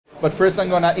But first, I'm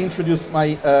gonna introduce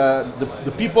my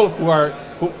the people who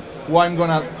I'm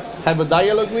gonna have a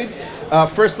dialogue with.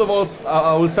 First of all,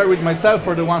 I will start with myself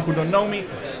for the one who don't know me.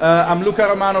 I'm Luca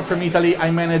Romano from Italy.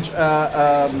 I manage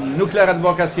nuclear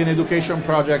advocacy and education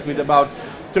project with about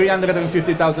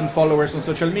 350,000 followers on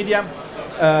social media.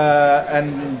 As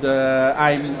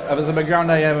a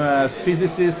background, I am a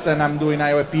physicist and I'm doing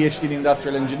a PhD in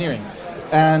industrial engineering.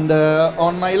 And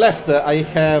on my left, I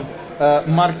have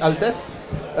Marc Altés,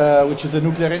 which is a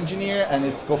nuclear engineer and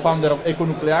is co-founder of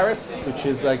Econucleares, which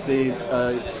is like the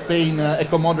Spain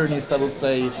eco-modernist, I would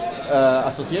say,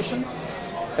 association.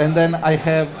 And then I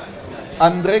have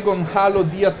André Gonçalo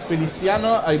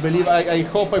Feliciano, I believe, I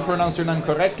hope I pronounce your name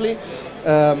correctly,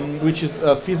 which is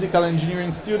a physical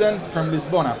engineering student from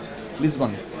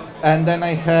Lisbon. And then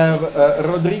I have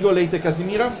Rodrigo Leite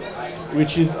Casimiro,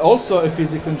 which is also a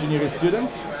physics engineering student,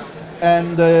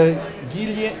 and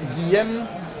Guillem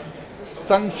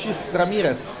Sanchis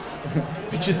Ramirez,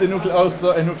 which is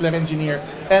also a nuclear engineer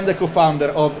and the co-founder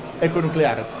of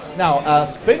Econucleares. Now,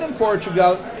 Spain and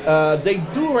Portugal, they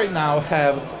do right now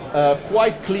have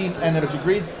quite clean energy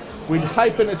grids with high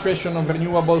penetration of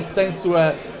renewables, thanks to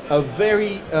a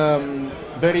very,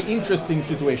 very interesting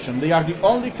situation. They are the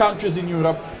only countries in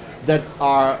Europe that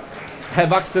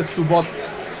have access to both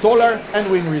solar and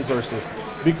wind resources.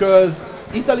 Because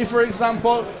Italy, for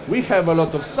example, we have a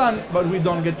lot of sun, but we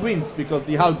don't get winds because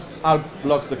the Alps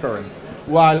blocks the current.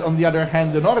 While on the other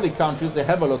hand, the Nordic countries, they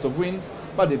have a lot of wind,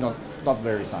 but they're not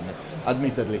very sunny,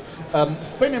 admittedly.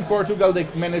 Spain and Portugal, they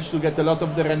managed to get a lot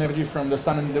of their energy from the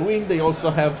sun and the wind. They also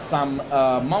have some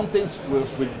mountains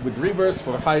with rivers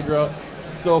for hydro.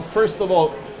 So first of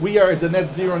all, we are at the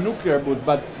net zero nuclear booth,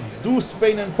 but do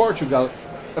Spain and Portugal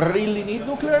really need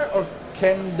nuclear, or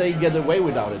can they get away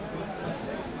without it?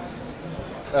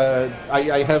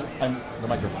 I have the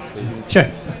microphone. Sure.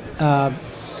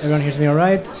 Everyone hears me all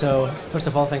right. So first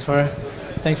of all, thanks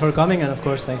for coming, and of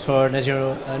course thanks for Net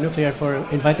Zero Nuclear for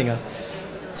inviting us.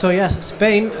 So yes,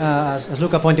 Spain, as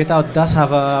Luca pointed out, does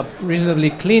have a reasonably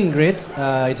clean grid.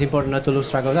 It's important not to lose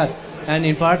track of that, and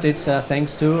in part it's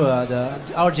thanks to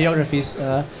our geography is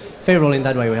favorable in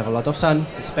that way. We have a lot of sun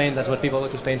in Spain. That's what people go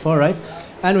to Spain for, right?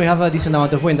 And we have a decent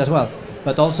amount of wind as well.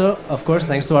 But also, of course,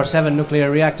 thanks to our 7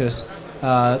 nuclear reactors.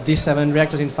 These 7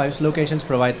 reactors in 5 locations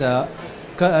provide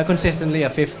consistently a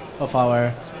fifth of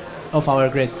our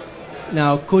grid.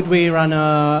 Now, could we run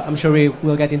I'm sure we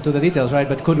will get into the details, right?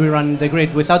 But could we run the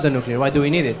grid without the nuclear? Why do we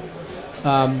need it?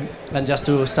 And just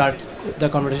to start the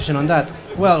conversation on that,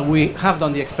 well, we have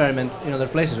done the experiment in other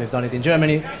places. We've done it in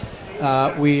Germany.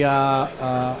 We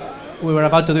were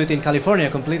about to do it in California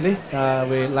completely.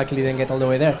 We luckily didn't get all the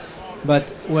way there.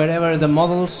 But wherever the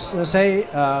models say,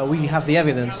 we have the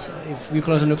evidence. If we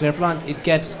close a nuclear plant, it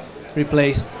gets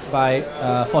replaced by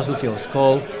fossil fuels,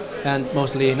 coal, and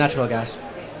mostly natural gas.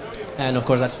 And of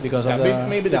course, that's because of the...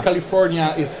 Maybe the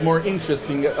California is more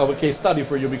interesting of a case study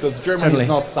for you, because Germany Certainly. is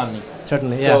not sunny.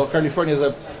 Certainly, yeah. So California is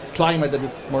a climate that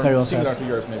is more well similar said. to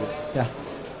yours, maybe. Yeah.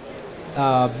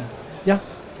 Yeah.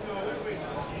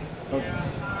 Okay.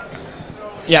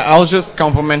 Yeah, I'll just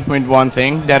compliment with one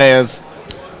thing, that is,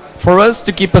 for us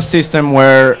to keep a system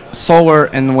where solar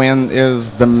and wind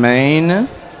is the main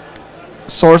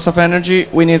source of energy,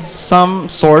 we need some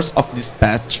source of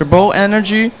dispatchable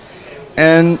energy.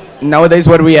 And nowadays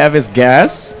what we have is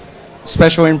gas,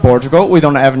 especially in Portugal. We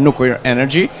don't have nuclear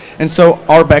energy. And so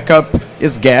our backup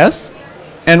is gas.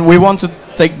 And we want to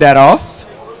take that off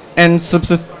and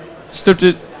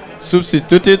substitute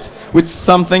it with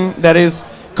something that is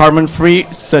carbon-free,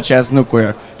 such as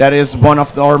nuclear. That is one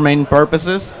of our main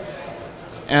purposes.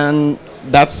 And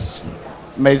that's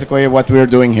basically what we're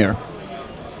doing here.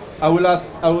 I will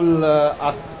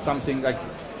ask something like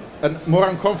a more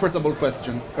uncomfortable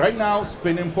question. Right now,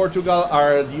 Spain and Portugal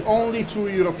are the only 2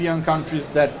 European countries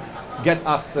that get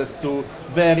access to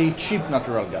very cheap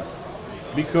natural gas,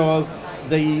 because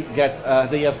they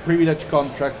have privileged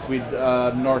contracts with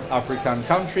North African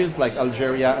countries like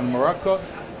Algeria and Morocco,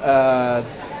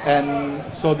 and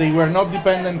so they were not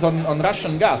dependent on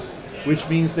Russian gas, which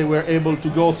means they were able to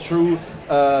go through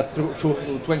to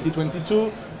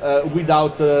 2022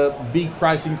 without big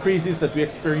price increases that we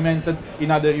experimented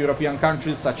in other European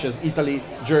countries such as Italy,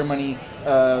 Germany,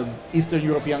 Eastern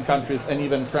European countries, and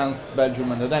even France,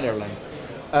 Belgium, and the Netherlands.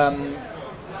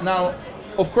 Now,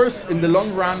 of course, in the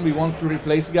long run, we want to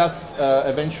replace gas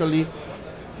eventually,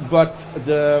 but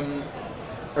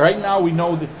right now we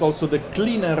know that it's also the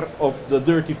cleaner of the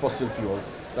dirty fossil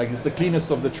fuels. Like, it's the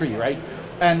cleanest of the 3, right?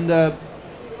 And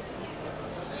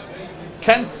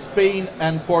can Spain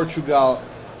and Portugal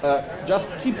just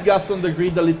keep gas on the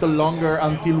grid a little longer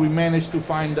until we manage to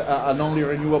find an only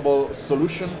renewable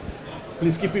solution.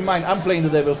 Please keep in mind, I'm playing the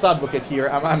devil's advocate here.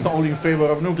 I'm only in favor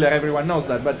of nuclear, everyone knows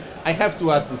that, but I have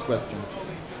to ask this question.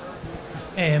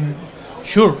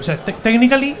 Sure, so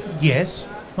technically, yes,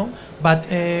 no? But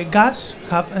gas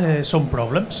have some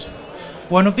problems.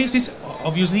 One of these is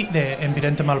obviously the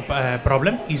environmental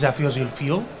problem, is a fossil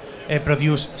fuel,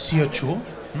 produce CO2,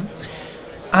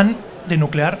 and the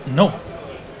nuclear, no.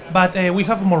 But we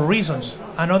have more reasons.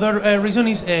 Another reason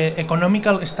is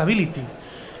economical stability.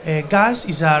 Gas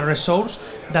is a resource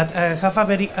that have a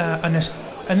very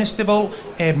unstable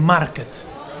market.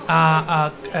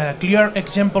 A clear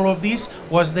example of this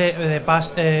was the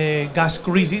past gas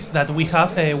crisis that we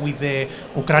have with the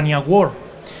Ukraine war.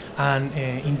 And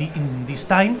in this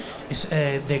time,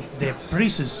 the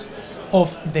prices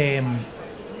of the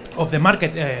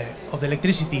market of the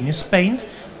electricity in Spain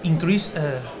increased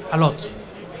a lot.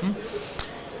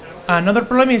 Another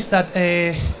problem is that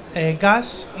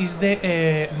gas is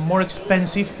the more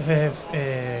expensive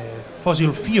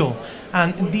fossil fuel,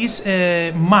 and this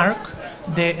mark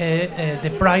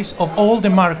the price of all the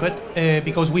market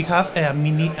because we have a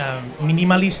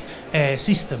minimalist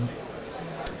system.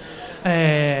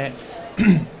 And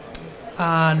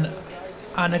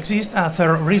exists a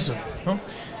third reason. No?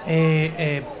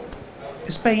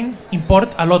 Spain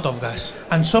import a lot of gas,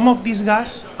 and some of this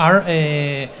gas are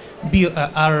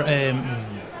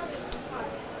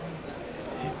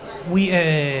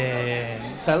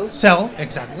sell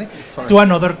exactly to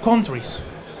another countries.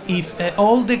 If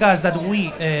all the gas that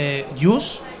we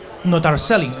use not are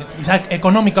selling, it's an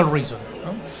economical reason,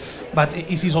 no? But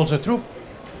it is also true.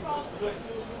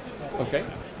 Okay.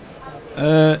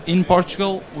 In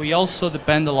Portugal, we also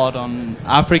depend a lot on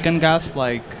African gas,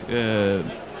 like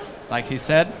he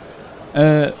said,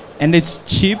 and it's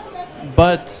cheap,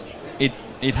 but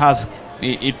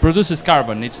it produces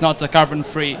carbon. It's not a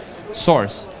carbon-free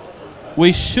source.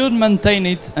 We should maintain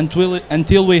it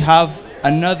until we have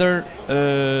another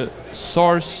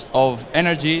source of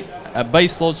energy, a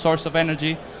baseload source of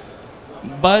energy,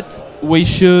 but we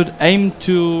should aim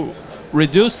to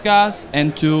reduce gas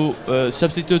and to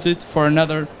substitute it for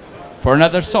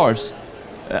another source.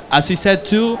 As he said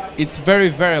too, it's very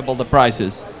variable, the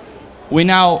prices. We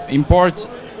now import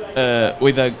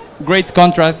with a great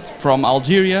contract from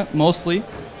Algeria mostly,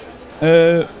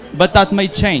 but that may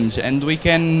change, and we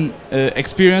can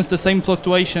experience the same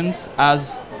fluctuations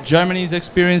as Germany is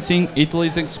experiencing, Italy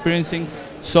is experiencing,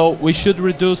 so we should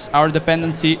reduce our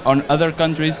dependency on other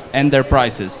countries and their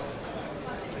prices.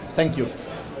 Thank you.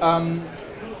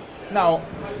 Now,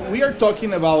 we are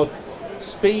talking about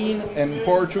Spain and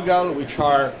Portugal, which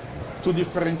are two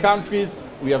different countries.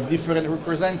 We have different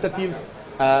representatives.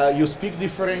 You speak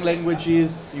different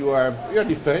languages. You are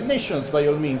different nations by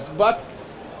all means. But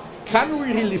can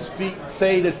we really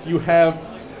say that you have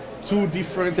two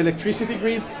different electricity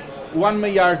grids? One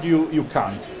may argue you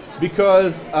can't,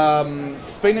 because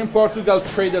Spain and Portugal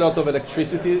trade a lot of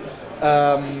electricity,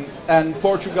 and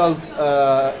Portugal's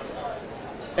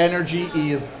energy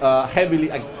is heavily,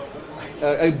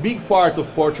 a big part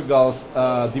of Portugal's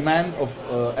demand of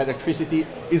electricity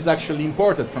is actually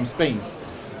imported from Spain,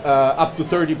 up to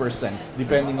 30%,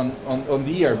 depending on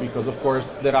the year, because of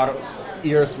course there are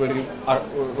years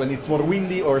when it's more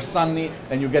windy or sunny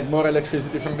and you get more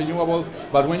electricity from renewables,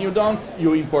 but when you don't,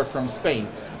 you import from Spain.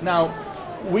 Now,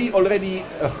 we already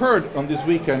heard on this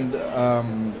weekend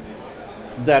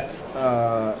that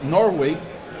Norway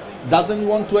doesn't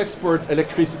want to export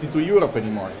electricity to Europe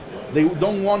anymore. They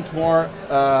don't want more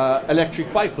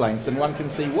electric pipelines, and one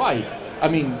can say why. I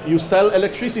mean, you sell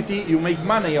electricity, you make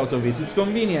money out of it, it's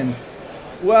convenient.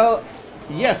 Well,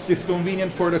 yes, it's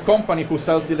convenient for the company who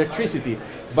sells the electricity,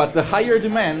 but the higher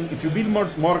demand, if you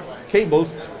build more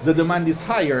cables, the demand is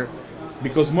higher,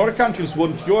 because more countries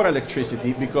want your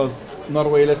electricity, because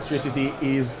Norway electricity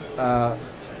is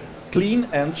clean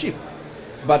and cheap.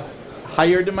 But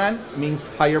higher demand means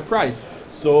higher price.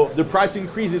 So the price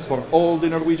increases for all the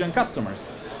Norwegian customers.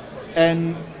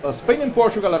 And Spain and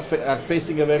Portugal are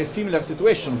facing a very similar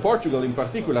situation, Portugal in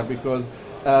particular, because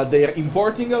they are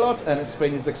importing a lot and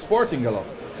Spain is exporting a lot.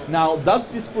 Now, does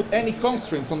this put any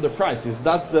constraints on the prices?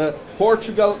 Does the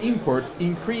Portugal import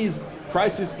increase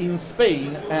prices in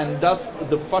Spain, and does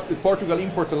the fact that Portugal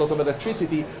import a lot of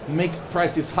electricity makes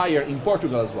prices higher in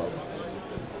Portugal as well?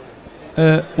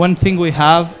 One thing we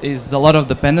have is a lot of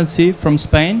dependency from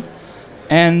Spain,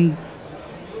 and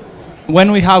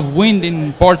when we have wind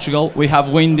in Portugal, we have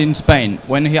wind in Spain.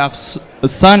 When we have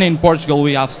sun in Portugal,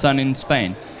 we have sun in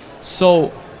Spain.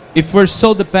 So if we're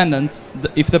so dependent,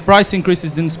 if the price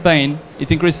increases in Spain,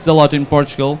 it increases a lot in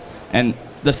Portugal, and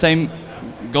the same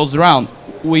goes around.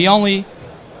 We only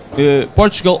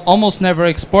Portugal almost never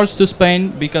exports to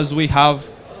Spain because we have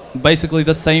basically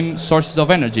the same sources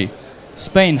of energy.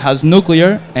 Spain has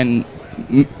nuclear and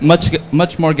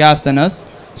much more gas than us,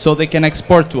 so they can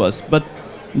export to us. But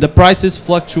the prices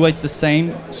fluctuate the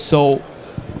same. So,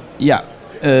 yeah,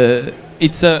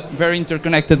 it's a very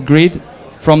interconnected grid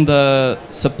from the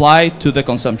supply to the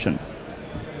consumption.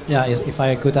 Yeah, if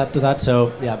I could add to that,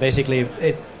 so yeah, basically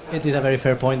it is a very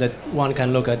fair point that one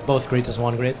can look at both grids as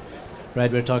one grid,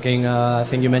 right? We're talking, I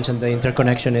think you mentioned the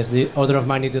interconnection is the order of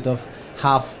magnitude of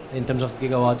half in terms of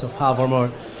gigawatts of half or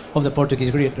more of the Portuguese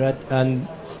grid, right? And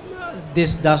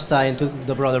this does tie into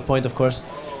the broader point, of course,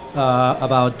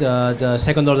 about the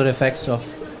second order effects of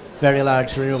very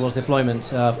large renewables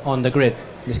deployments on the grid,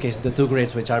 in this case the two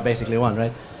grids which are basically one,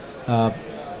 right?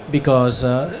 Because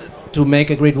to make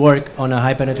a grid work on a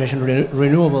high penetration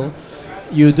renewable,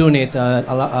 you do need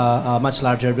a much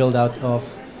larger build out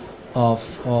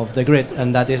of the grid,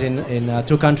 and that is in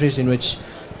two countries in which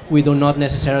we do not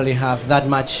necessarily have that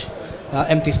much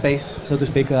empty space, so to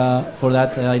speak, for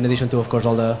that, in addition to, of course,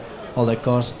 all the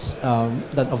costs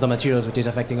of the materials, which is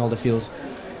affecting all the fields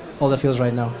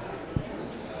right now.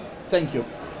 Thank you.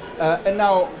 And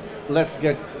now let's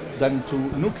get then to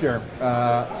nuclear.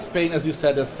 Spain, as you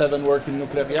said, has 7 working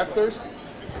nuclear reactors,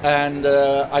 and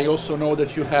I also know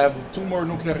that you have 2 more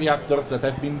nuclear reactors that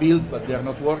have been built but they are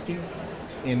not working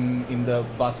in the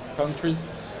Basque countries,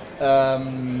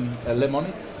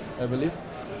 Lemoniz, I believe.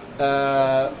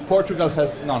 Portugal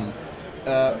has none.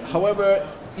 However,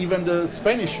 even the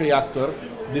Spanish reactor,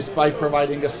 despite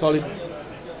providing a solid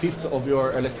fifth of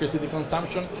your electricity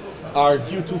consumption, are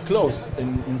due to close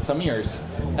in some years.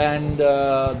 And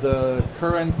the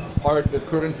current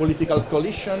political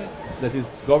coalition that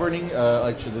is governing,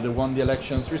 actually they won the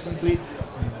elections recently,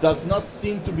 does not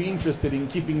seem to be interested in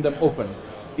keeping them open.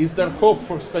 Is there hope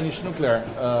for Spanish nuclear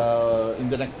in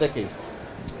the next decades?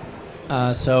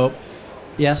 So,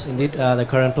 yes, indeed, the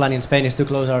current plan in Spain is to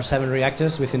close our 7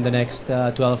 reactors within the next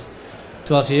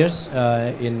 12 years,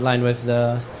 in line with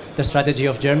the strategy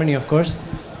of Germany, of course.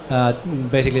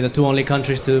 Basically, the 2 only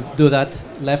countries to do that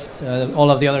left.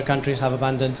 All of the other countries have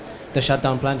abandoned the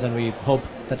shutdown plans, and we hope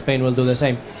that Spain will do the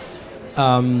same.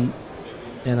 And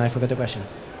I forgot the question.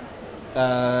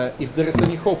 If there is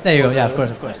any hope. There you go. Yeah, of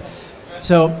course.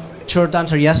 So, short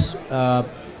answer, yes.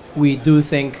 We do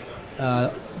think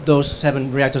those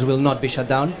 7 reactors will not be shut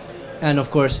down, and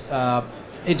of course,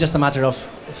 it's just a matter of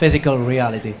physical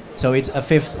reality. So it's a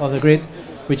fifth of the grid,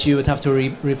 which you would have to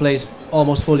replace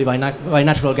almost fully by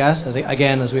natural gas,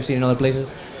 as we've seen in other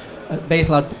places.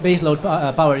 Baseload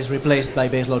power is replaced by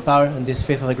baseload power, and this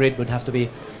fifth of the grid would have to be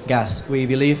gas. We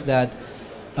believe that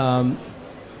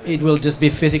it will just be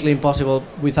physically impossible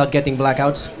without getting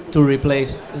blackouts to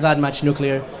replace that much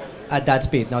nuclear at that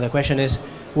speed. Now the question is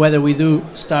whether we do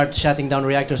start shutting down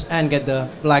reactors and get the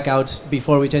blackouts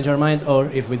before we change our mind, or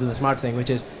if we do the smart thing, which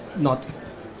is not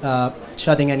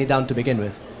shutting any down to begin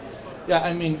with. Yeah,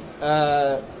 I mean,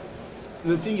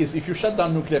 the thing is, if you shut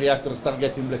down nuclear reactors, start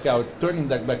getting blackout, turning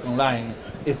that back online,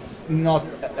 it's not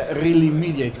really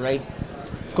immediate, right?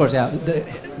 Of course, yeah.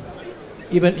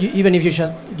 Even if you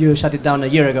shut it down a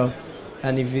year ago,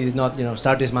 and if you did not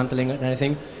start dismantling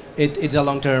anything, it's a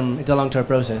long-term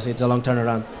process. It's a long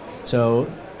turnaround. So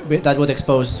that would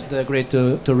expose the grid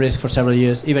to risk for several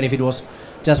years, even if it was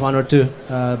just 1 or 2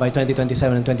 by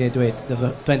 2027 and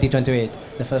 2028.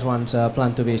 The first one's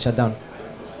planned to be shut down.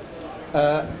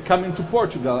 Coming to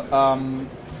Portugal,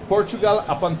 Portugal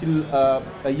up until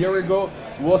a year ago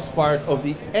was part of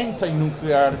the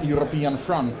anti-nuclear European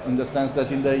front, in the sense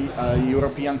that in the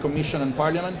European Commission and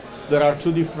Parliament there are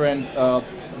 2 different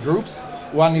groups.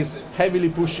 One is heavily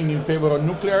pushing in favor of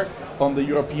nuclear on the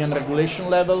European regulation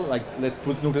level, like let's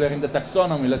put nuclear in the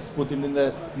taxonomy, let's put it in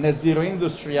the Net Zero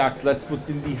Industry Act, let's put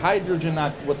in the Hydrogen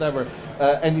Act, whatever.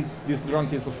 And this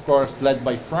front is of course led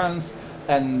by France,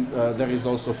 and there is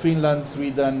also Finland,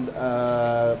 Sweden,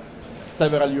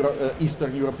 several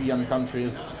Eastern European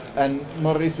countries, and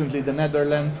more recently the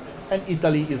Netherlands, and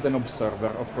Italy is an observer,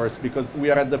 of course, because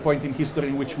we are at the point in history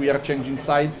in which we are changing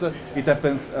sides. It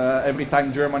happens every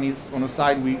time Germany is on a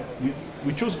side, we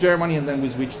choose Germany and then we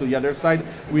switch to the other side.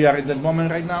 We are in that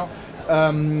moment right now,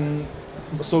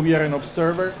 so we are an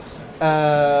observer.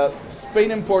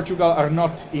 Spain and Portugal are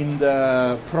not in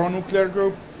the pro-nuclear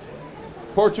group.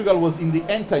 Portugal was in the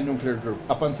anti-nuclear group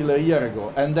up until a year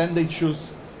ago, and then they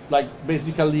choose like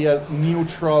basically a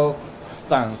neutral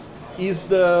stance. Is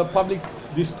the public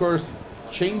discourse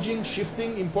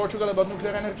shifting in Portugal about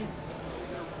nuclear energy?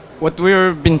 What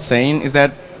we've been saying is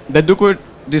that the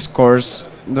discourse,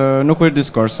 the nuclear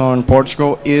discourse on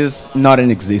Portugal is not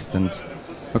inexistent.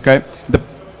 Okay, the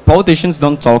politicians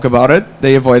don't talk about it;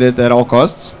 they avoid it at all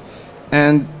costs,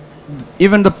 and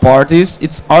even the parties,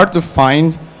 it's hard to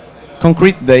find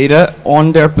concrete data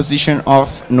on their position of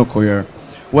nuclear.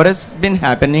 What has been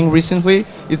happening recently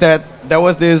is that there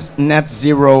was this Net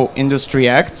Zero Industry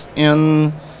Act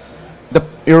in the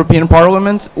European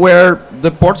Parliament where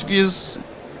the Portuguese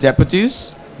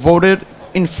deputies voted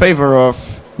in favor of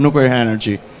nuclear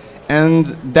energy. And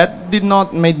that did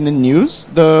not make the news,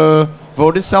 the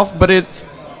vote itself, but it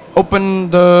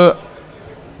opened the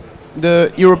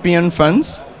European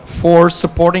funds for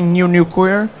supporting new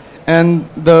nuclear and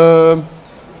the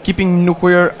keeping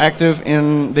nuclear active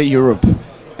in the Europe.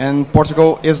 And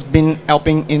Portugal has been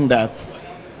helping in that.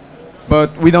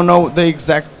 But we don't know the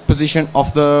exact position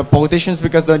of the politicians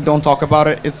because they don't talk about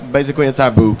it. It's basically a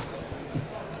taboo.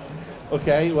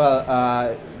 Okay, well,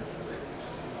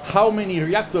 how many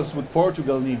reactors would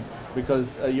Portugal need? Because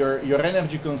your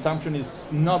energy consumption is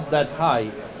not that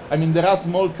high. I mean, there are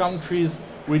small countries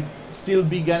with still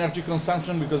big energy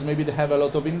consumption because maybe they have a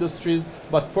lot of industries,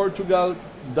 but Portugal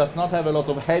does not have a lot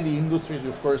of heavy industries.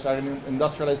 Of course, are an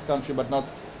industrialized country, but not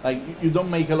like you don't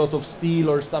make a lot of steel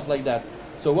or stuff like that.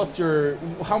 So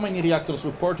how many reactors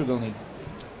would Portugal need?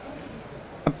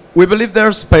 We believe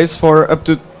there's space for up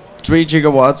to 3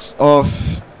 gigawatts of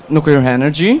nuclear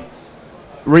energy,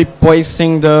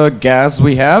 replacing the gas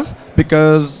we have,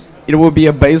 because it will be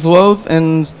a base load,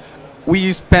 and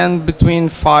we spend between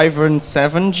 5 and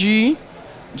 7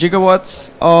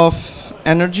 gigawatts of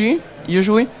energy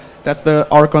usually. That's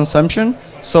our consumption.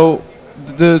 So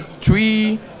the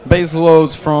 3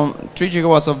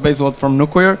 gigawatts of base load from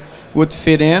nuclear would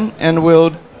fit in and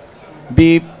will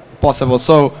be possible.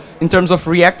 So in terms of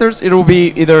reactors, it will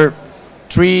be either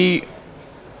 3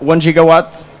 1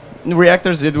 gigawatt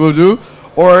reactors, it will do,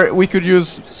 or we could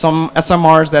use some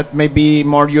SMRs that may be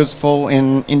more useful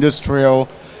in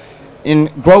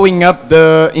growing up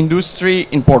the industry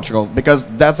in Portugal, because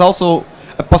that's also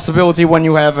a possibility. When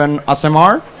you have an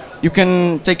SMR, you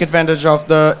can take advantage of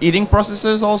the heating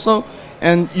processes also,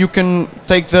 and you can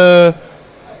take the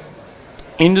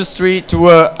industry to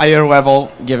a higher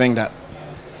level giving that.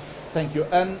 Thank you.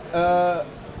 And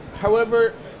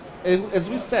however, as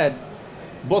we said,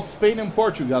 both Spain and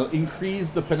Portugal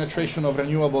increased the penetration of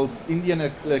renewables in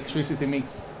the electricity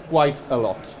mix quite a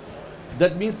lot.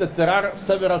 That means that there are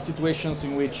several situations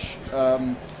in which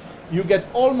you get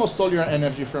almost all your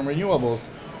energy from renewables,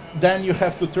 then you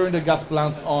have to turn the gas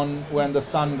plants on when the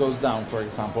sun goes down, for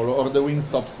example, or the wind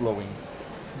stops blowing.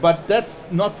 But that's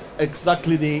not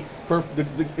exactly the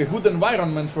good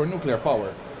environment for nuclear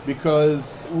power,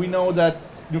 because we know that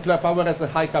nuclear power has a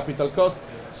high capital cost.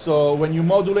 So when you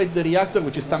modulate the reactor,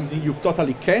 which is something you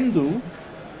totally can do,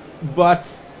 but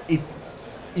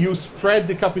you spread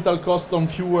the capital cost on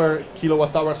fewer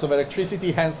kilowatt hours of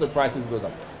electricity, hence the prices goes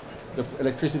up. The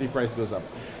electricity price goes up.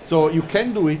 So you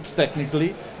can do it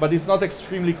technically, but it's not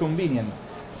extremely convenient.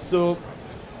 So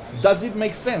does it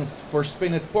make sense for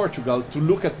Spain and Portugal to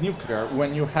look at nuclear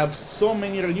when you have so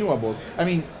many renewables? I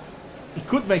mean, it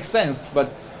could make sense,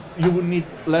 but you would need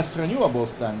less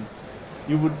renewables then.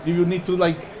 You would need to,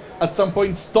 like, at some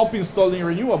point stop installing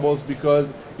renewables, because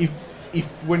if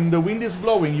when the wind is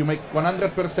blowing you make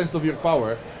 100% of your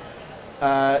power,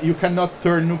 you cannot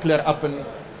turn nuclear up and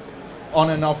on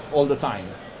and off all the time,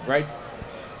 right?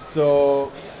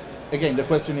 So again, the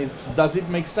question is, does it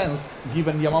make sense,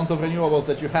 given the amount of renewables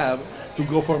that you have, to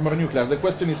go for more nuclear? The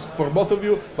question is for both of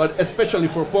you, but especially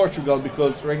for Portugal,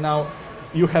 because right now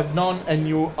you have none and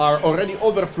you are already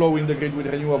overflowing the grid with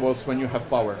renewables when you have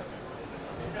power.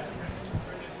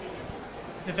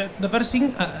 The first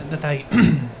thing that I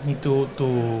need to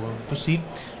see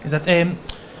is that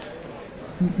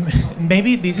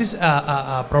maybe this is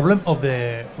a problem of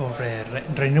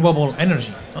renewable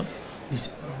energy. No?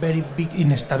 This very big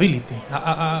instability.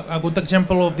 A good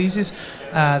example of this is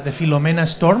the Filomena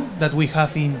storm that we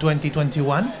have in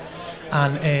 2021,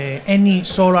 and any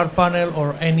solar panel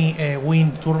or any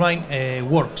wind turbine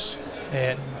works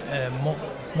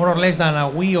more or less than a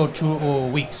week or 2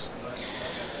 weeks.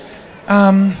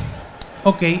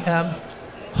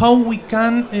 How we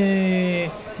can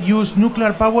use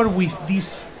nuclear power with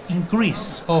this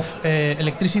increase of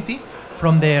electricity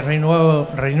from the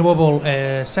renewable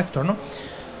sector? No?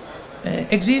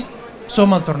 Exist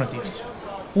some alternatives.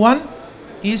 One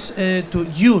is to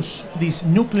use this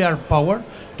nuclear power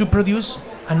to produce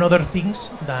another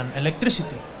things than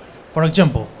electricity. For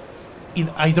example,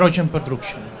 hydrogen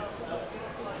production.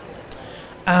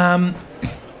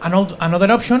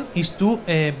 Another option is to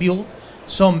build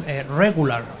some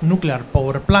regular nuclear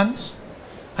power plants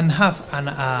and have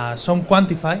some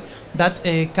quantify that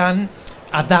can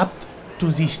adapt to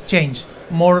this change,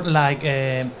 more like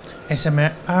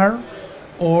SMR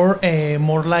or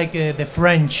more like the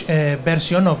French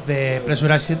version of the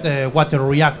pressurized water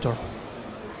reactor.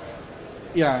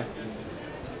 Yeah,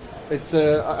 it's.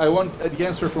 I want the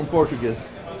answer from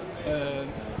Portuguese.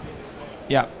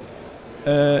 Yeah.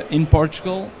 In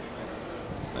Portugal,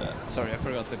 sorry, I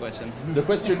forgot the question. The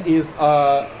question is,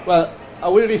 well, I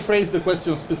will rephrase the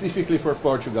question specifically for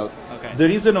Portugal. Okay. There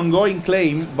is an ongoing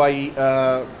claim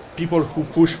by people who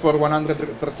push for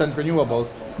 100%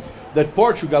 renewables that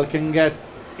Portugal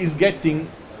is getting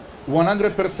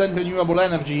 100% renewable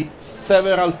energy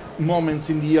several moments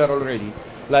in the year already.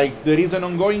 Like, there is an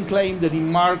ongoing claim that in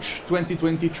March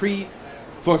 2023,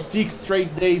 for 6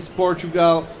 straight days,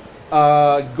 Portugal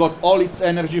got all its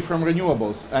energy from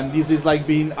renewables, and this is like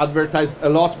being advertised a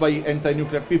lot by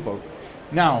anti-nuclear people.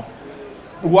 Now,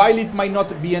 while it might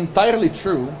not be entirely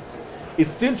true,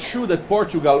 it's still true that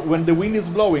Portugal, when the wind is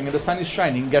blowing and the sun is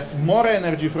shining, gets more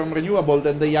energy from renewable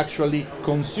than they actually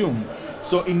consume.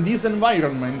 So in this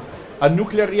environment, a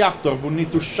nuclear reactor would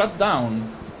need to shut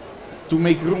down to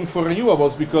make room for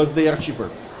renewables because they are cheaper.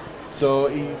 So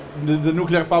the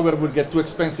nuclear power would get too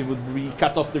expensive, would be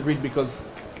cut off the grid because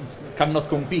it cannot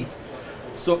compete.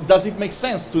 So does it make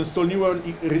sense to install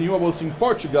renewables in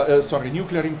Portugal,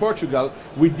 nuclear in Portugal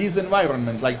with this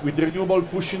environment, like with renewable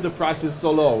pushing the prices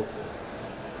so low?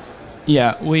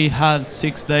 Yeah, we had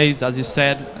 6 days, as you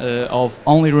said, of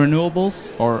only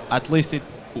renewables, or at least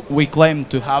we claim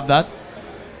to have that.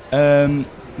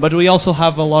 But we also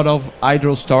have a lot of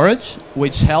hydro storage,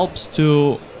 which helps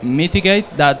to mitigate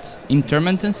that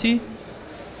intermittency.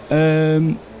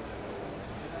 And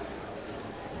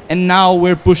now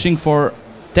we're pushing for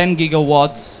 10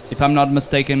 gigawatts, if I'm not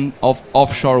mistaken, of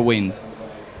offshore wind,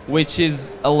 which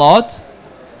is a lot.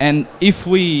 And if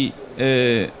we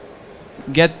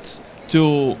get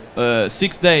to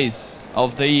 6 days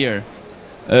of the year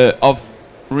of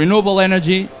renewable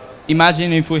energy,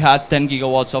 imagine if we had 10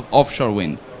 gigawatts of offshore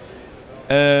wind.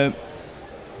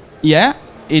 Yeah,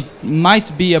 it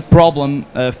might be a problem,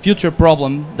 a future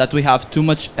problem, that we have too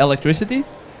much electricity,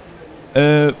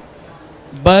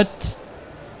 but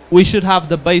we should have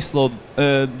the baseload.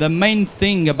 The main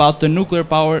thing about the nuclear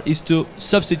power is to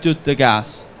substitute the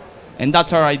gas, and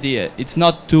that's our idea. It's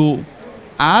not to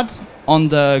add on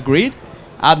the grid,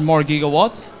 add more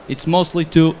gigawatts. It's mostly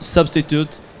to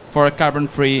substitute for a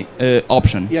carbon-free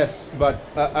option. Yes, but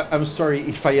I'm sorry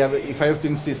if I have to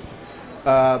insist.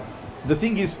 The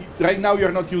thing is, right now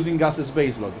you're not using gas as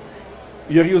baseload.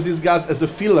 You're using gas as a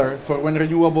filler for when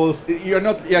renewables. You're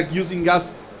not using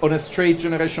gas on a straight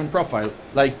generation profile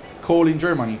like coal in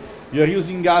Germany. You're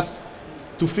using gas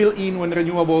to fill in when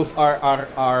renewables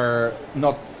are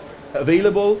not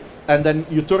available, and then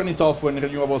you turn it off when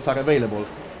renewables are available.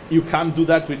 You can't do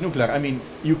that with nuclear. I mean,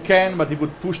 you can, but it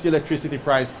would push the electricity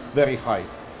price very high,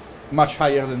 much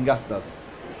higher than gas does.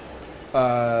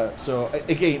 So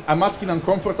again, I'm asking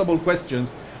uncomfortable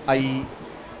questions. I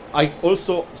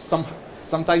also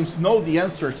sometimes know the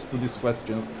answers to these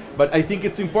questions, but I think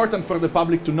it's important for the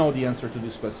public to know the answer to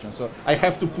these questions. So I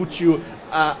have to put you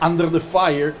under the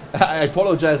fire. I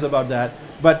apologize about that,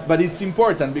 but it's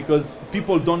important because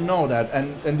people don't know that,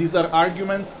 and these are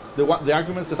arguments. The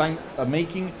arguments that I'm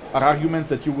making are arguments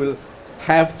that you will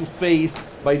have to face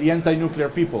by the anti-nuclear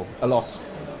people a lot.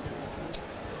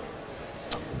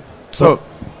 So,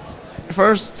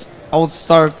 first, I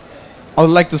would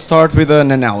like to start with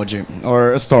an analogy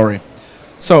or a story.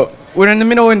 So, we're in the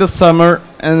middle in the summer,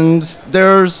 and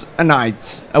there's a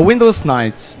night, a windless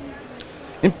night.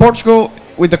 In Portugal,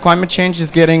 with the climate change,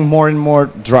 it's getting more and more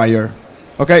drier.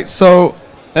 Okay, so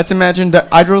let's imagine the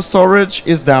hydro storage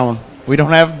is down. We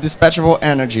don't have dispatchable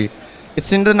energy.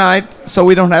 It's in the night, so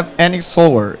we don't have any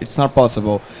solar. It's not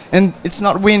possible. And it's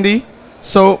not windy,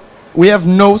 so we have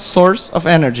no source of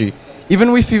energy.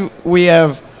 Even if we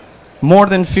have more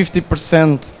than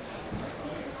 50%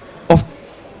 of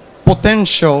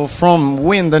potential from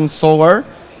wind and solar,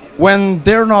 when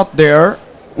they're not there,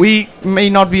 we may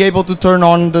not be able to turn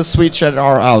on the switch at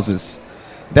our houses.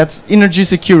 That's energy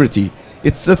security.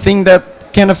 It's a thing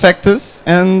that can affect us,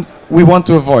 and we want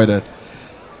to avoid it.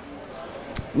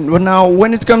 But now,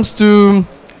 when it comes to,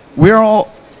 we all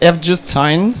have just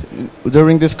signed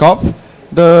during this COP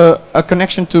a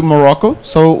connection to Morocco,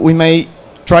 so we may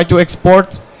try to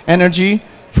export energy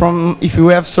from, if you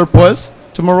have surplus,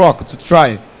 to Morocco to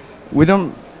try.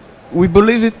 We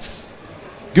believe it's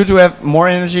good to have more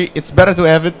energy. It's better to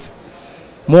have it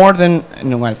more than in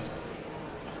the West.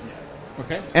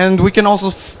 Okay. And we can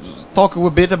also talk a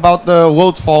bit about the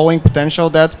load following potential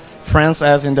that France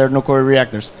has in their nuclear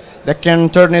reactors, that can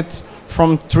turn it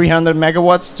from 300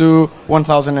 megawatts to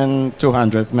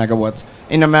 1,200 megawatts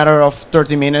in a matter of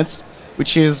 30 minutes,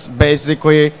 which is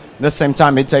basically the same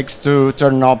time it takes to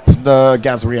turn up the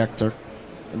gas reactor,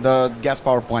 the gas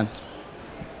power plant.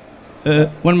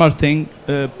 One more thing,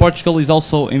 Portugal is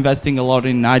also investing a lot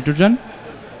in hydrogen,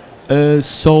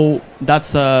 so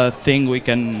that's a thing we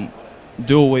can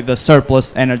do with the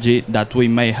surplus energy that we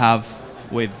may have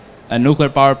with a nuclear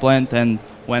power plant and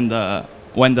when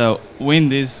the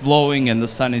wind is blowing and the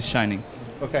sun is shining.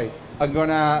 Okay, I'm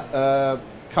gonna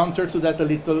counter to that a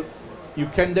little. You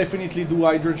can definitely do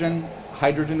hydrogen.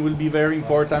 Hydrogen will be very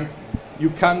important. You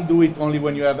can't do it only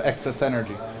when you have excess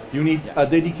energy. You need a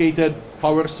dedicated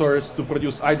power source to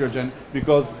produce hydrogen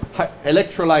because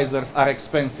electrolyzers are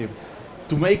expensive.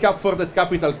 To make up for that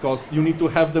capital cost, you need to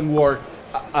have them work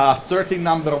a certain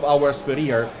number of hours per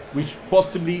year, which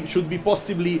should be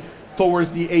possibly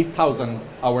towards the 8,000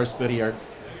 hours per year.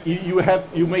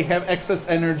 You may have excess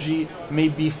energy,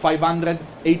 maybe 500,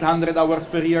 800 hours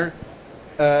per year.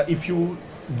 If you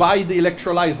buy the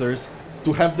electrolyzers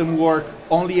to have them work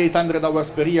only 800 hours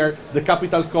per year, the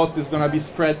capital cost is going to be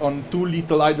spread on too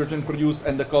little hydrogen produced,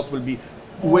 and the cost will be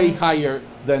way higher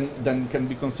than can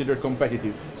be considered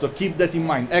competitive. So keep that in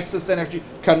mind. Excess energy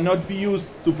cannot be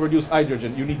used to produce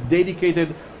hydrogen. You need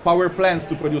dedicated power plants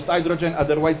to produce hydrogen,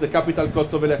 otherwise the capital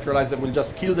cost of electrolyzer will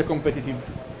just kill the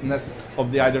competitiveness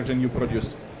of the hydrogen you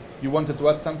produce. You wanted to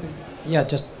add something? Yeah,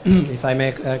 just if I may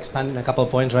expand in a couple of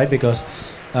points, right? Because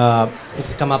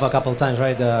it's come up a couple of times,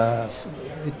 right?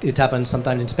 It happens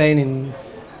sometimes in Spain, in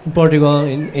Portugal,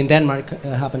 in Denmark.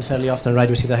 Happens fairly often, right?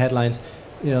 We see the headlines.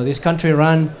 You know, this country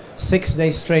ran 6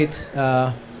 days straight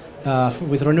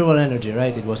with renewable energy,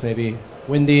 right? It was maybe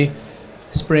windy,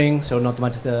 spring, so not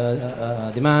much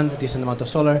demand, decent amount of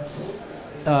solar.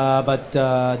 But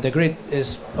the grid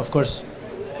is, of course,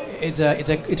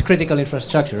 it's critical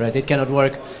infrastructure, right? It cannot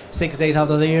work 6 days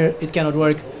out of the year. It cannot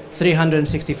work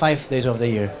 365 days of the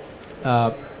year.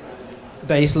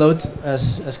 Base load,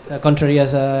 as contrary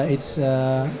as it's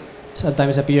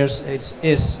sometimes appears,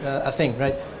 is a thing,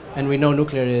 right? And we know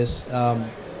nuclear is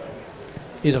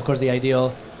of course the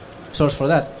ideal source for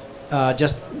that.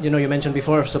 Just, you know, you mentioned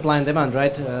before supply and demand,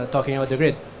 right? Talking about the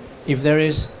grid. If there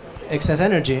is excess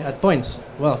energy at points,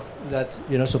 well, that,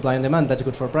 you know, supply and demand, that's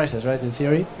good for prices, right? In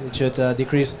theory, it should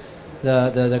decrease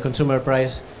the consumer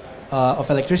price of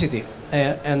electricity.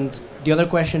 And the other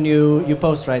question you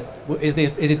posed, right? Is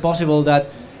it possible that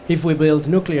if we build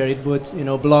nuclear, it would, you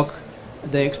know, block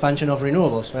the expansion of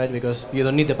renewables, right? Because you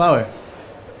don't need the power.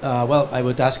 Well, I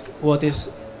would ask, what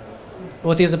is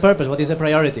the purpose? What is the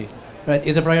priority? Right?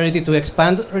 Is the priority to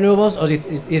expand renewables, or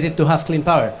is it to have clean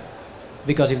power?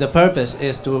 Because if the purpose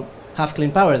is to have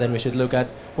clean power, then we should look at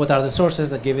what are the sources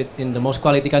that give it in the most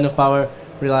quality kind of power,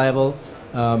 reliable,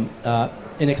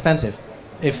 inexpensive.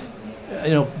 If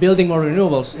building more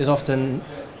renewables is often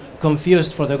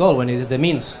confused for the goal when it is the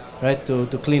means, right, to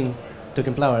clean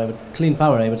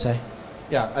power. I would say.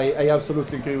 Yeah, I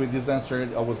absolutely agree with this answer.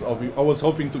 I was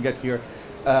hoping to get here.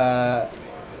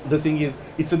 The thing is,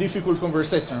 it's a difficult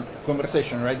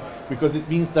conversation, right? Because it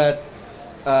means that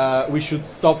we should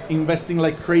stop investing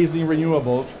like crazy in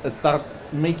renewables and start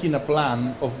making a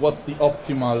plan of what's the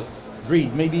optimal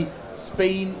grid. Maybe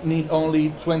Spain needs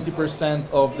only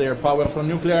 20% of their power from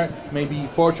nuclear. Maybe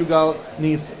Portugal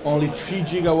needs only 3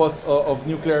 gigawatts of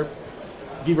nuclear,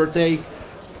 give or take.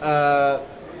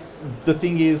 The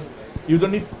thing is, you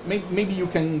don't need. Maybe you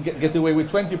can get away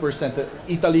with 20%.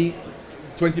 Italy,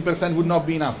 20% would not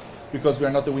be enough because we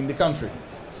are not a windy country.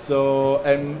 So,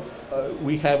 and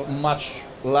we have much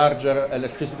larger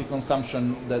electricity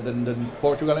consumption than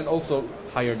Portugal, and also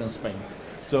higher than Spain.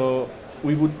 So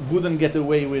we wouldn't get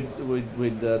away with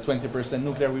 20%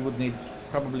 nuclear. We would need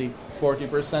probably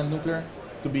 40% nuclear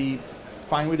to be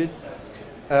fine with it.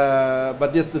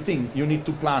 But that's the thing. You need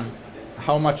to plan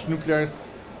how much nuclear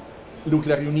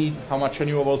you need, how much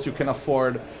renewables you can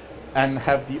afford, and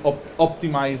have the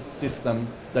optimized system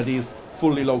that is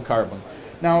fully low carbon.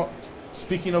 Now,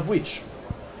 speaking of which,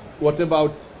 what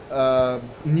about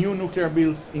new nuclear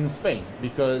builds in Spain?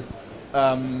 Because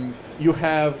you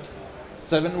have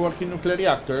 7 working nuclear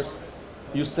reactors.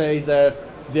 You say that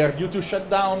they are due to shut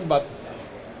down, but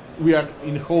we are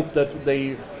in hope that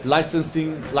the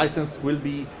license will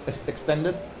be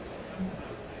extended.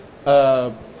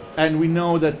 And we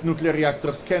know that nuclear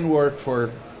reactors can work for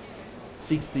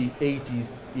 60, 80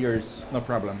 years, no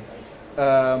problem.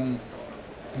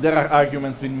 There are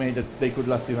arguments being made that they could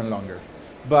last even longer.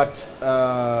 But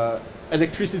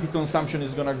electricity consumption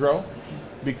is going to grow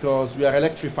because we are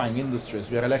electrifying industries,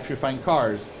 we are electrifying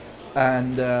cars.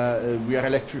 and we are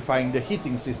electrifying the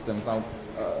heating systems. Now,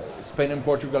 Spain and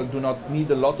Portugal do not need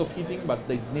a lot of heating, but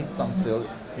they need some still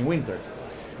in winter,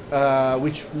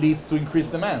 which leads to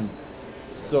increased demand.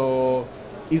 So,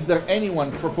 is there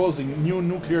anyone proposing new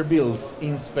nuclear bills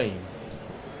in Spain?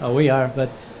 We are,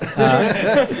 but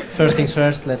first things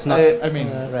first, let's not...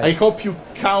 right. I hope you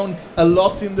count a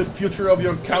lot in the future of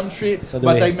your country, So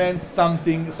but I meant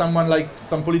someone like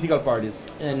some political parties.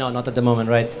 No, not at the moment,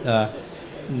 right?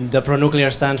 The pro-nuclear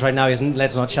stance right now is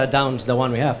let's not shut down the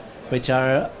one we have, which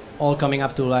are all coming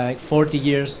up to like 40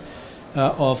 years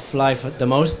of life at the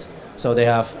most. So they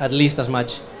have at least as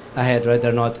much ahead, right?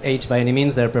 They're not aged by any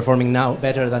means. They're performing now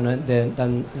better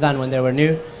than when they were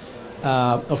new.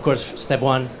 Of course, step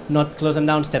one, not close them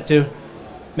down. Step two,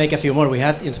 make a few more. We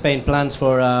had in Spain plans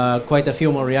for quite a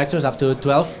few more reactors, up to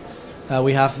 12.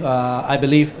 We have, I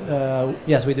believe,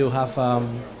 yes, we do have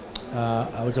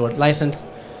licensed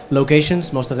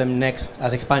locations, most of them next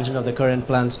as expansion of the current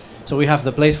plants. So we have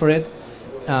the place for it.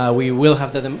 We will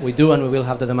have we will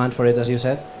have the demand for it, as you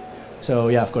said. So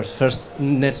yeah, of course, first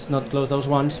let's not close those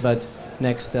ones, but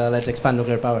next let's expand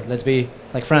nuclear power. Let's be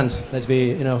like France. Let's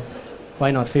be, why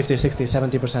not 50, 60,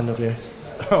 70% nuclear?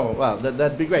 Oh, wow,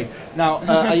 that'd be great. Now,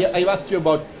 I've asked you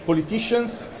about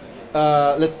politicians.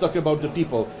 Let's talk about the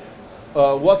people.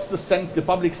 What's the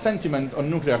public sentiment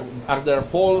on nuclear? Are there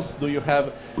polls? Do you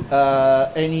have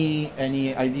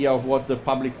any idea of what the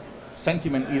public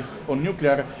sentiment is on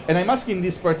nuclear? And I'm asking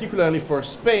this particularly for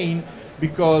Spain,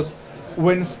 because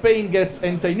when Spain gets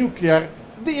anti-nuclear,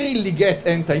 they really get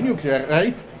anti-nuclear,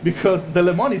 right? Because the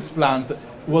Lemonis plant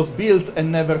was built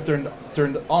and never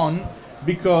turned on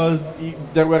because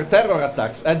there were terror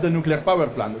attacks at the nuclear power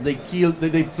plant.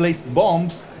 They placed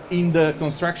bombs in the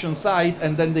construction site,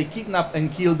 and then they kidnapped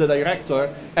and killed the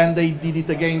director, and they did it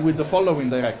again with the following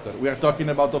director. We are talking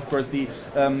about, of course, the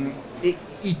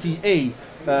ETA,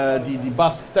 the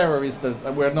Basque terrorists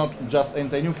that were not just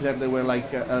anti-nuclear, they were like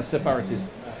separatists.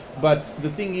 But the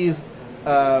thing is,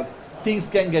 things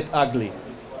can get ugly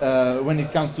when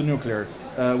it comes to nuclear,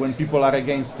 when people are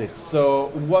against it. So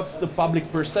what's the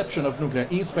public perception of nuclear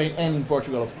in Spain and in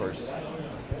Portugal, of course?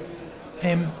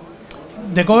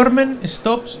 The government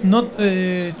stops not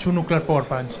 2 nuclear power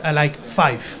plants, like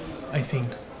 5, I think.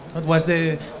 That was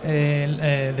the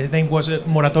name was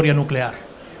Moratoria Nuclear,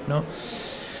 no?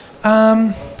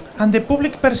 And the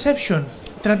public perception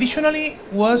traditionally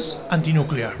was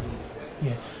anti-nuclear,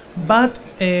 yeah. But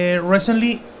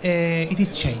recently it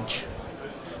is changed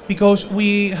because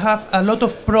we have a lot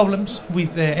of problems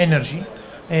with energy.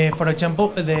 For example,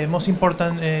 the most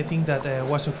important thing that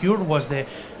was occurred was the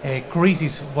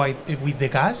crisis with the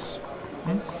gas,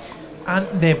 and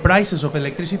the prices of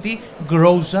electricity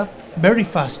grows up very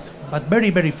fast, but very,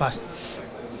 very fast.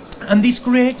 And this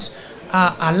creates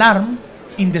alarm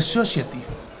in the society.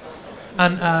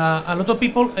 And a lot of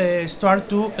people start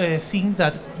to think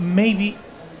that maybe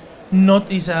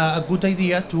not is a good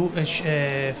idea to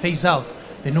phase out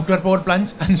the nuclear power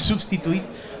plants and substitute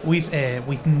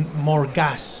with more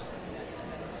gas.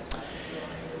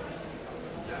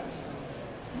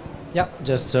 Yeah,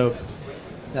 just so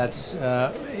that's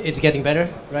it's getting better,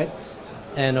 right?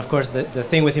 And of course, the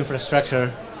thing with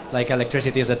infrastructure like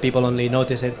electricity is that people only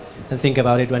notice it and think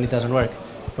about it when it doesn't work.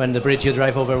 When the bridge you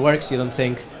drive over works, you don't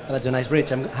think, oh, that's a nice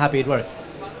bridge, I'm happy it worked.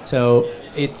 So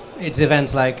it's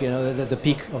events like the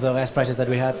peak of the gas prices that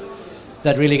we had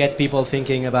that really get people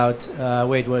thinking about,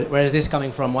 wait, where is this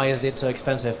coming from? Why is it so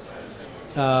expensive?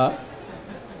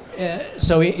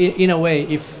 So in a way,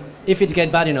 if it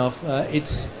gets bad enough,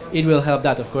 it will help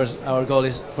that. Of course, our goal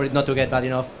is for it not to get bad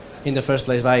enough in the first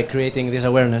place by creating this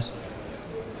awareness.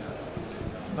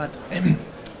 But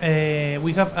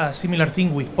we have a similar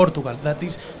thing with Portugal. That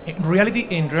is, in reality,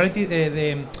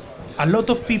 a lot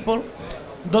of people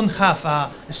don't have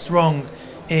a strong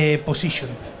position,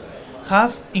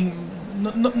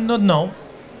 not know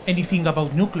anything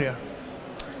about nuclear,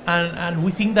 and we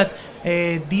think that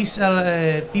these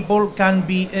people can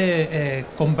be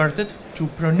converted to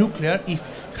pro-nuclear if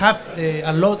have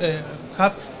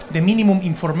have the minimum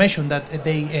information that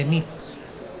they need.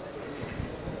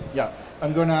 Yeah,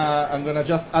 I'm gonna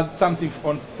just add something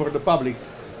for the public.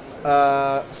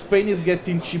 Spain is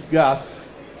getting cheap gas,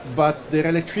 but their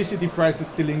electricity prices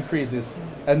still increases,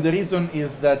 and the reason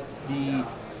is that the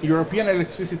European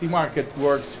electricity market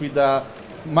works with a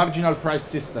marginal price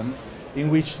system,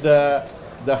 in which the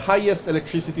highest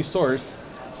electricity source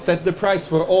set the price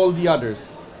for all the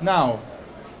others. Now,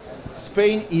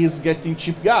 Spain is getting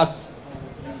cheap gas.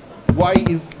 Why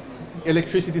is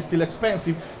electricity still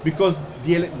expensive? Because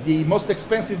the most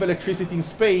expensive electricity in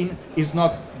Spain is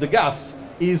not the gas,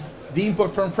 is the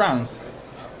import from France.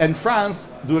 And France,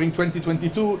 during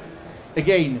 2022,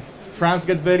 again, France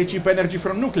gets very cheap energy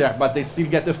from nuclear, but they still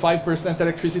get the 5%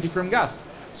 electricity from gas.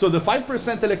 So the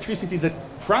 5% electricity that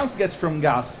France gets from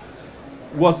gas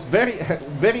was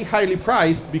very highly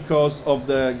priced because of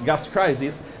the gas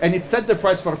crisis, and it set the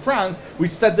price for France,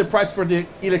 which set the price for the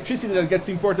electricity that gets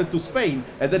imported to Spain,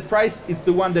 and that price is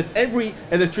the one that every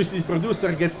electricity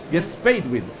producer gets paid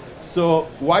with. So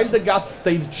while the gas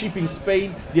stayed cheap in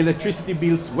Spain, the electricity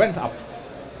bills went up.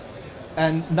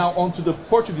 And now on to the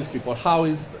Portuguese people.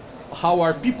 How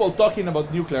are people talking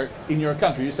about nuclear in your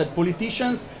country? You said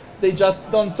politicians, they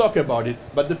just don't talk about it,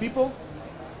 but the people?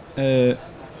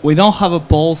 We don't have a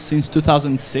poll since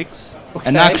 2006, Okay.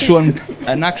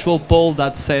 an actual poll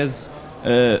that says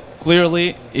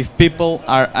clearly if people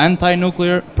are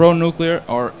anti-nuclear, pro-nuclear,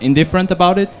 or indifferent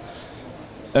about it.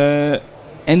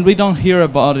 And we don't hear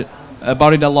about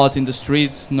it a lot in the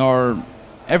streets nor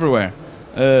everywhere.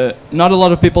 Not a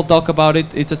lot of people talk about it.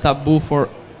 It's a taboo for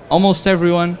almost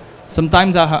everyone.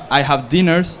 Sometimes I have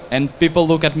dinners and people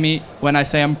look at me when I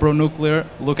say I'm pro-nuclear,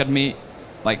 look at me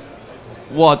like,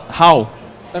 what, how?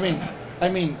 I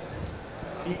mean,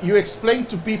 you explain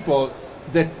to people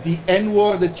that the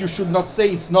N-word that you should not say,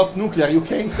 it's not nuclear. You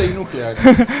can't say nuclear.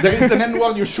 There is an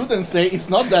N-word you shouldn't say. It's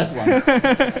not that one.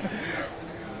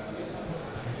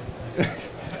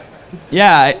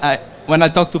 Yeah, I when I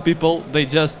talk to people, they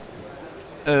just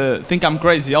think I'm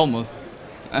crazy almost.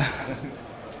 I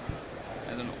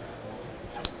don't know.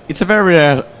 It's a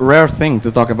very rare thing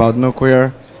to talk about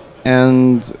nuclear,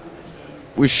 and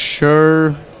we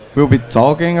sure will be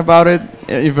talking about it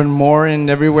even more and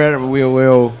everywhere. We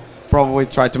will probably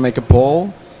try to make a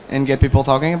poll and get people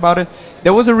talking about it.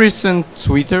 There was a recent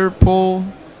Twitter poll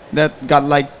that got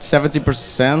like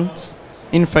 70%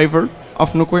 in favor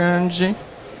of nuclear energy,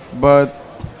 but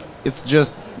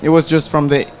it was just from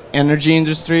the energy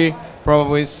industry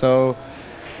probably, so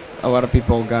a lot of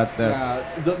people got that.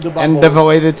 And the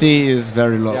validity is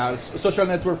very low. Yeah, social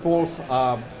network polls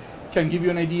can give you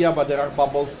an idea, but there are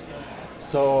bubbles.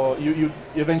 So you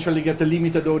eventually get a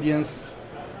limited audience,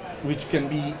 which can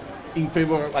be in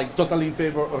favor, like totally in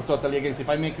favor or totally against. If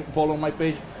I make a poll on my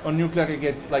page on nuclear, I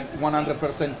get like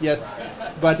 100% yes,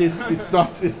 but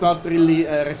it's not really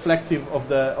reflective of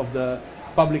the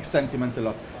public sentiment a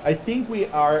lot. I think we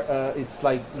are it's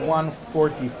like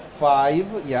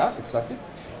 1:45. Yeah, exactly.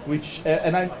 Which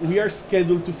we are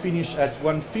scheduled to finish at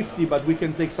 1:50, but we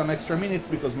can take some extra minutes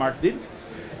because Marc did.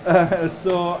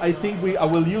 So I think I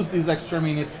will use these extra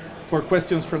minutes for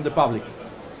questions from the public.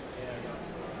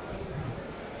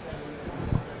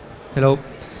 Hello,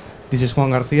 this is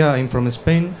Juan Garcia. I'm from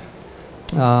Spain.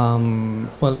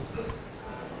 Well,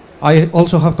 I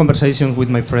also have conversations with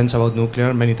my friends about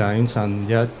nuclear many times, and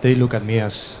yeah, they look at me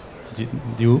as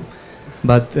you.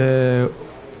 But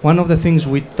one of the things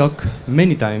we talk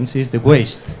many times is the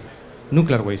waste,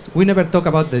 nuclear waste. We never talk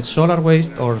about the solar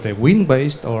waste or the wind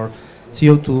waste or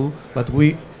CO2, but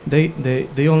when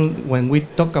we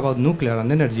talk about nuclear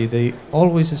and energy, they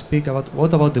always speak about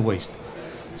what about the waste.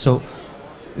 So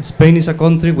Spain is a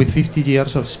country with 50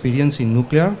 years of experience in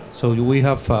nuclear, so we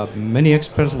have many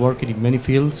experts working in many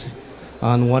fields,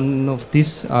 and one of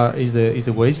these is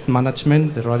the waste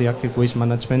management, the radioactive waste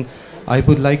management. I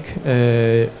would like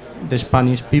the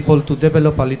Spanish people to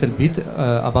develop a little bit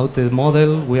about the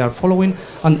model we are following,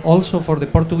 and also for the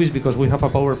Portuguese, because we have a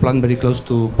power plant very close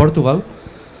to Portugal.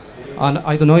 And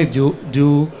I don't know if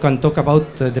you can talk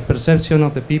about the perception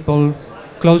of the people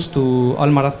close to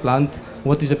Almaraz plant.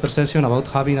 What is the perception about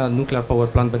having a nuclear power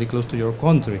plant very close to your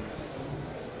country?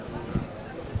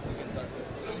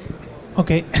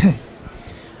 Okay.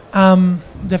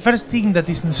 The first thing that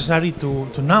is necessary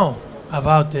to know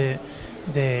about the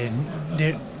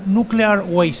nuclear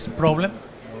waste problem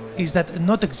is that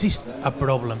not exists a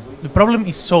problem. The problem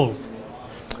is solved.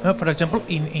 For example,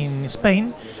 in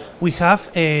Spain, we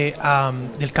have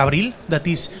Del Cabril, that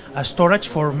is a storage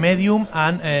for medium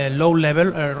and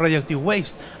low-level radioactive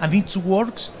waste, and it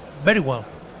works very well.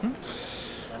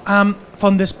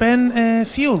 From the Spain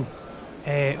fuel,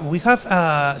 we have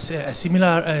a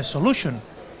similar solution,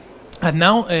 and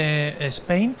now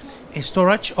Spain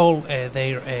storage all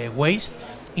their waste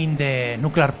in the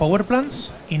nuclear power plants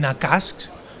in a cask,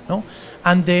 no?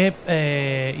 And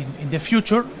in the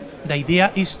future, the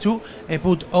idea is to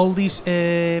put all this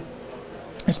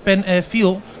spent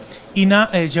fuel in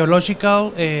a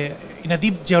geological, in a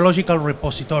deep geological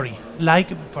repository,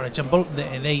 like, for example,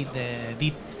 they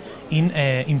did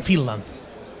in Finland.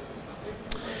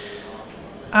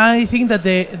 I think that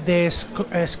the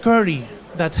scary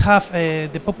that have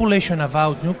the population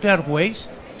about nuclear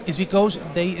waste is because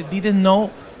they didn't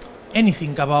know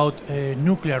anything about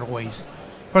nuclear waste.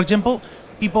 For example,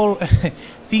 people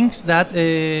thinks that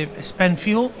spent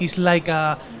fuel is like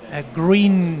a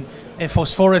green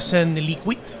phosphorescent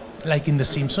liquid, like in The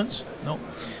Simpsons, no,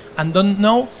 and don't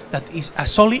know that is a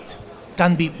solid,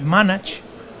 can be managed,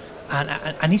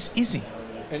 and it's easy.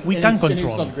 We can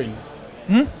control. And it's not green.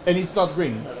 And it's not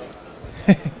green.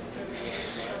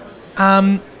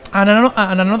 And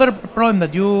another problem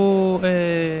that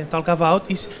you talk about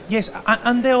is, yes,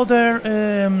 and the other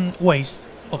waste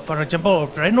of, for example,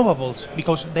 of renewables,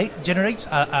 because they generate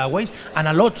a waste and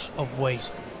a lot of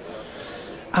waste.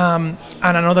 And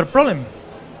another problem,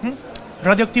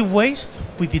 radioactive waste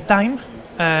with the time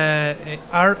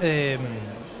are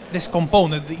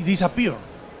decomposed, disappear.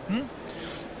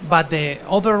 But the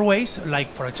other waste,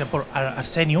 like for example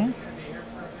arsenium,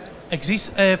 exists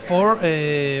for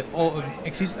the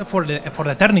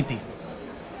eternity.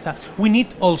 We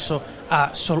need also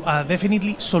a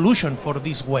definitely solution for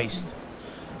this waste,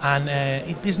 and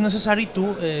it is necessary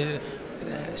to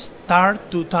start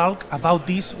to talk about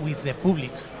this with the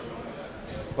public.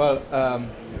 Well,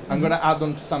 I'm going to add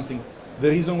on to something. The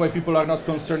reason why people are not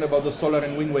concerned about the solar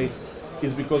and wind waste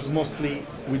is because mostly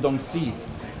we don't see it.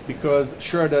 Because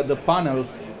sure, the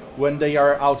panels, when they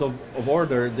are out of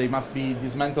order, they must be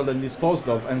dismantled and disposed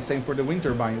of, and same for the wind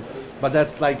turbines. But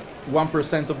that's like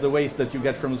 1% of the waste that you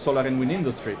get from the solar and wind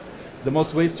industry. The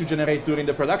most waste you generate during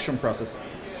the production process,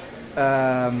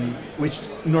 which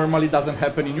normally doesn't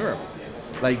happen in Europe.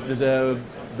 Like the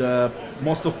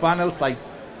most of panels like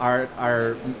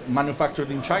are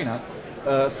manufactured in China.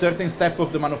 Certain step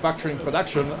of the manufacturing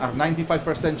production are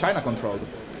 95% China controlled.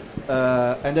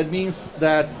 And that means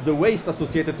that the waste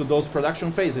associated to those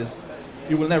production phases,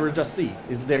 you will never just see.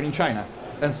 It's there in China.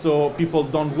 And so people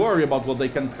don't worry about what they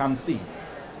can't see.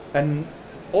 And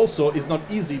also, it's not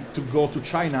easy to go to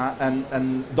China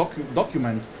and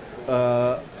document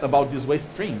about this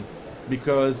waste stream,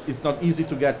 because it's not easy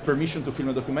to get permission to film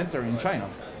a documentary in China.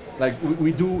 Like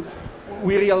we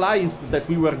realized that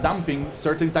we were dumping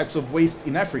certain types of waste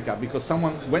in Africa because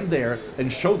someone went there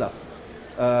and showed us.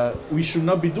 We should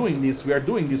not be doing this. We are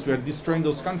doing this. We are destroying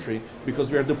those countries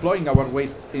because we are deploying our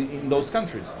waste in those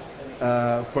countries.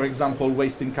 For example,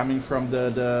 waste coming from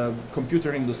the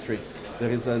computer industry. There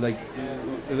is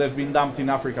they've been dumped in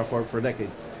Africa for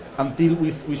decades. Until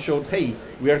we showed, hey,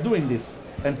 we are doing this,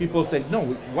 and people said, no,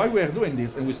 why we are doing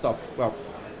this, and we stopped. Well,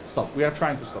 stop. We are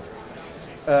trying to stop.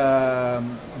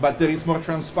 But there is more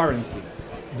transparency.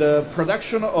 The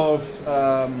production of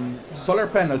solar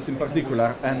panels in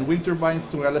particular and wind turbines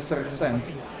to a lesser extent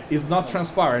is not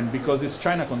transparent because it's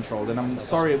China controlled. And I'm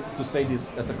sorry to say this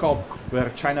at the COP where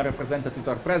China representatives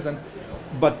are present,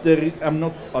 but I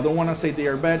don't want to say they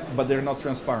are bad, but they're not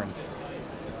transparent.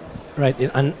 Right,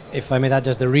 and if I may add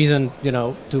just the reason,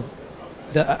 to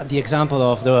the example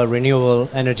of the renewable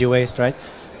energy waste, right?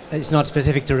 It's not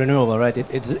specific to renewable, right?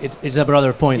 It's a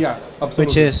broader point, yeah, absolutely.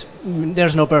 Which is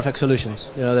there's no perfect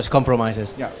solutions. There's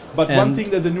compromises. Yeah, but one thing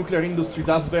that the nuclear industry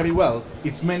does very well,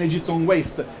 it's manage its own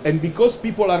waste, and because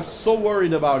people are so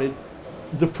worried about it,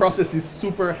 the process is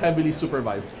super heavily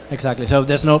supervised. Exactly. So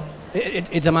there's no.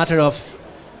 It's a matter of,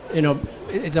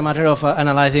 it's a matter of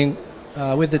analyzing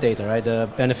with the data, right? The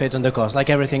benefits and the costs, like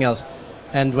everything else.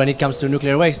 And when it comes to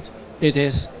nuclear waste, it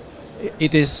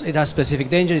has specific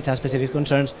dangers, it has specific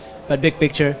concerns, but big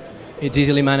picture, it's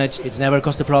easily managed, it's never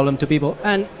cost a problem to people,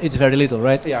 and it's very little,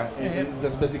 right? Yeah,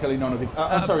 there's basically none of it.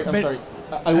 I'm sorry.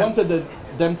 I wanted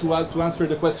them to answer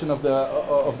the question of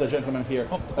the gentleman here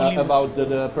about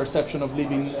the perception of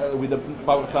living with a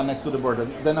power plant next to the border.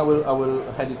 Then I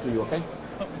will head it to you, okay?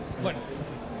 Well,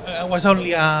 it was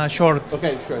only a short.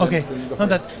 Okay, sure. Okay, no,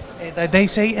 that they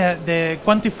say the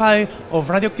quantify of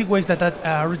radioactive waste that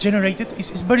are generated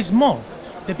is very small.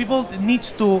 The people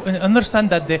needs to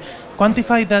understand that the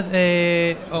quantify that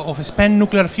of spent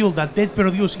nuclear fuel that they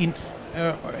produce in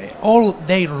all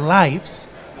their lives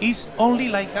is only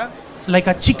like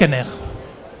a chicken egg.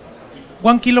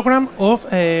 1 kilogram of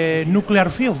nuclear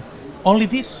fuel, only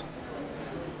this.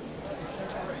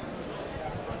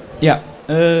 Yeah.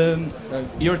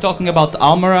 You're talking about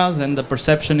Almaraz and the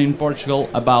perception in Portugal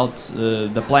about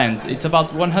the plant. It's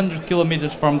about 100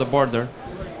 kilometers from the border.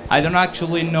 I don't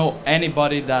actually know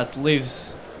anybody that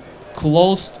lives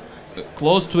close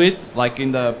to it, like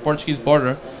in the Portuguese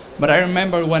border. But I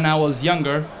remember when I was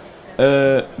younger,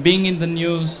 being in the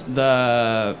news,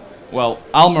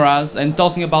 Almaraz, and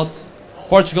talking about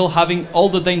Portugal having all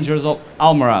the dangers of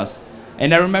Almaraz.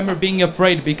 And I remember being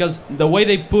afraid because the way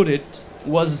they put it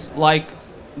was like,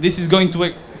 this is going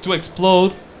to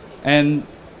explode, and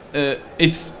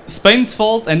it's Spain's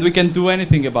fault, and we can't do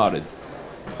anything about it.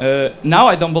 Now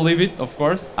I don't believe it, of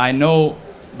course. I know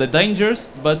the dangers,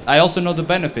 but I also know the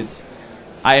benefits.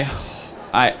 I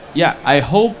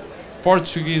hope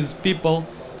Portuguese people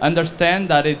understand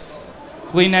that it's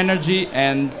clean energy,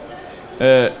 and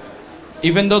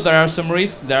even though there are some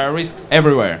risks, there are risks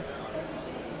everywhere.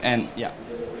 And yeah.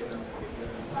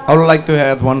 I would like to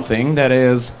add one thing, that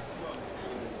is,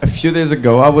 a few days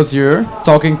ago I was here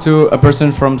talking to a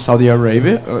person from Saudi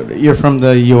Arabia, you're from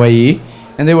the UAE,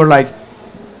 and they were like,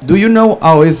 do you know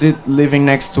how is it living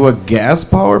next to a gas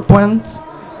power plant?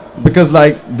 Because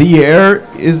like the air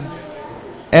is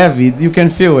heavy, you can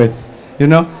feel it, you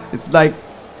know? It's like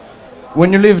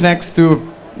when you live next to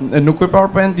a nuclear power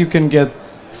plant, you can get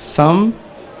some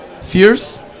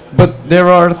fears, but there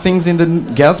are things in the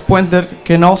gas plant that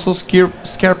can also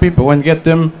scare people and get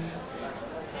them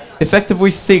effectively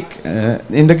sick.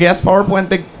 In the gas power plant,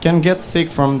 they can get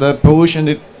sick from the pollution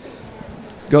that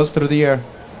goes through the air.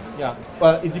 Yeah,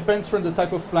 well, it depends from the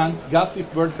type of plant. Gas,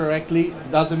 if burned correctly,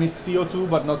 does emit CO2,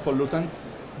 but not pollutants.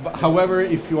 But however,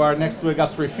 if you are next to a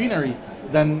gas refinery,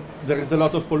 then there is a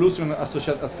lot of pollution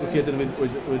associated with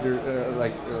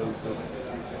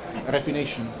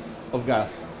raffination of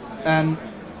gas. And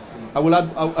I will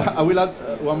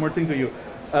add one more thing to you.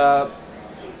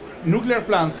 Nuclear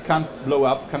plants can't blow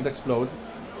up, can't explode.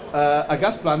 A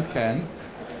gas plant can.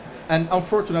 And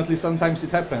unfortunately, sometimes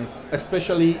it happens,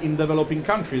 especially in developing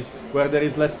countries where there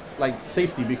is less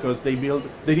safety, because they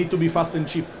need to be fast and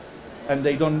cheap, and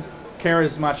they don't care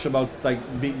as much about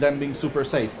them being super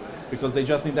safe, because they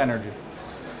just need energy.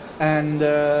 And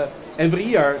every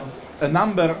year, a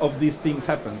number of these things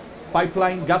happens.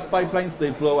 Gas pipelines,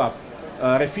 they blow up.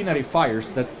 Refinery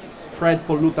fires that spread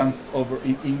pollutants over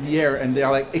in the air, and they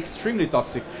are extremely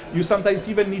toxic. You sometimes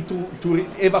even need to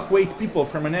evacuate people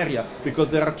from an area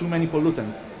because there are too many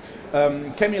pollutants.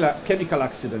 Chemical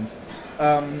accident,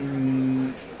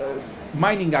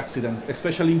 mining accident,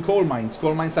 especially in coal mines.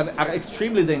 Coal mines are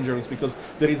extremely dangerous because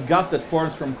there is gas that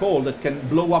forms from coal that can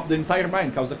blow up the entire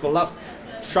mine, cause a collapse,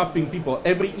 trapping people.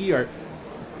 Every year,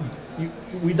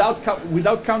 without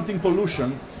counting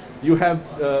pollution, you have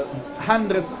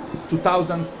hundreds to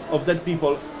thousands of dead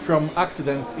people from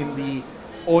accidents in the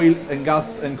oil and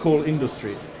gas and coal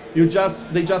industry. They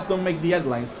just don't make the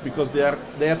headlines because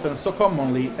they happen so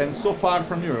commonly and so far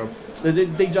from Europe that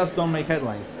they just don't make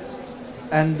headlines.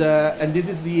 And this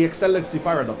is the excellency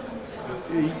paradox.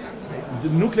 The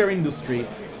nuclear industry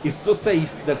is so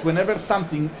safe that whenever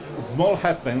something small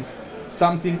happens,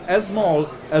 something as small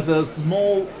as a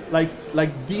small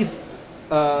like this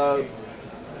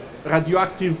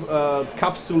radioactive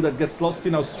capsule that gets lost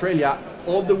in Australia,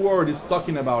 all the world is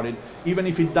talking about it, even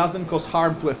if it doesn't cause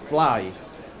harm to a fly.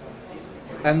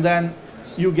 And then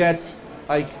you get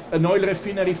an oil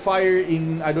refinery fire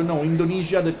in, I don't know,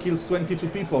 Indonesia that kills 22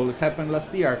 people. It happened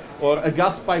last year. Or a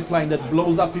gas pipeline that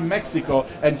blows up in Mexico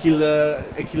and killed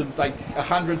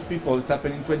 100 people. It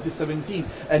happened in 2017.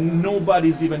 And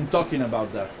nobody's even talking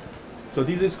about that. So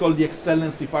this is called the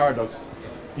excellency paradox.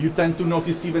 You tend to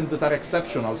notice events that are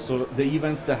exceptional, so the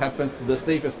events that happens to the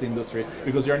safest industry,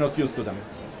 because you're not used to them.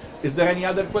 Is there any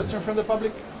other question from the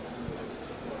public?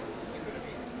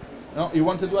 No? You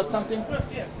wanted to add something?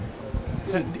 Yeah.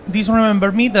 This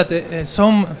remember me that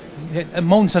some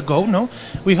months ago,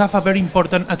 we have a very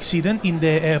important accident in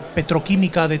the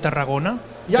Petroquímica de Tarragona.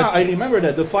 Yeah, I remember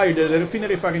that, the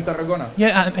refinery fire in Tarragona.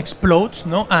 Yeah, and explodes,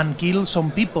 and kills some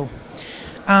people.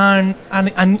 And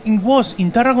it was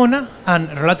in Tarragona and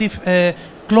relative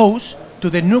close to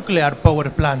the nuclear power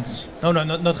plants.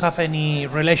 Not have any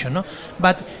relation,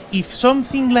 But if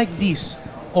something like this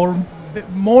or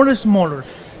more smaller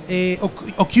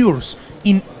occurs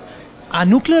in a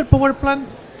nuclear power plant,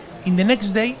 in the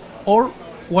next day or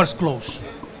was close,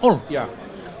 all. Yeah.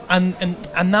 And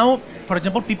now, for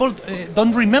example, people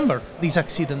don't remember this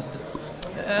accident.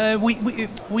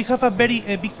 We have a very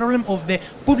big problem of the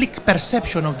public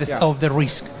perception of the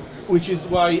risk. Which is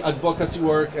why advocacy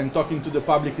work and talking to the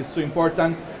public is so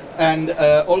important. And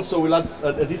also, we'll add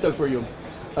a detail for you.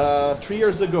 3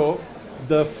 years ago,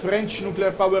 the French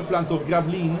nuclear power plant of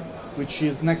Gravelines, which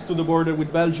is next to the border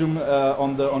with Belgium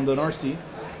on the North Sea,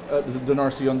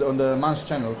 on the Manche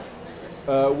Channel,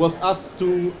 was asked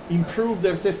to improve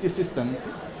their safety system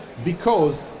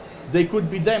because they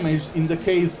could be damaged in the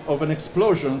case of an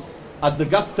explosion at the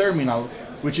gas terminal,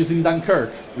 which is in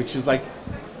Dunkirk, which is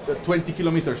 20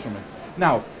 kilometers from it.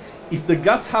 Now, if the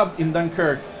gas hub in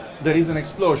Dunkirk, there is an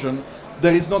explosion,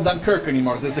 there is no Dunkirk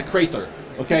anymore, there's a crater,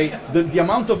 okay? The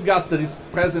amount of gas that is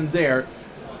present there,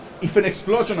 if an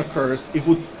explosion occurs, it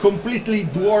would completely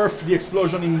dwarf the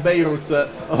explosion in Beirut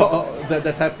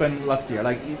that happened last year.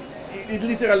 It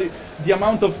literally, the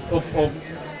amount of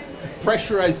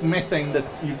pressurized methane that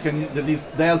is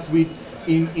dealt with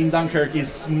in Dunkirk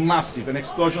is massive, and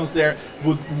explosions there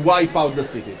would wipe out the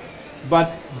city.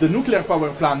 But the nuclear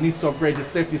power plant needs to upgrade the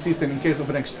safety system in case of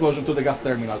an explosion to the gas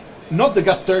terminal. Not the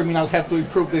gas terminal have to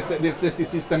improve their safety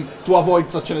system to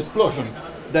avoid such an explosion.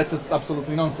 That's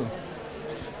absolutely nonsense.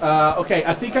 Okay,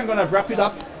 I think I'm gonna wrap it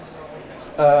up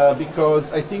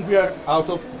because I think we are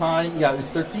out of time. Yeah, it's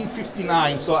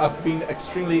 13:59, so I've been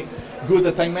extremely good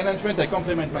at time management. I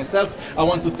compliment myself. I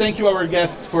want to thank you, our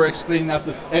guests, for explaining us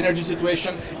the energy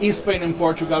situation in Spain and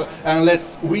Portugal, and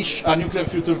let's wish a nuclear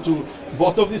future to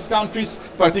both of these countries,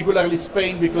 particularly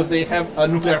Spain, because they have a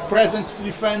nuclear presence to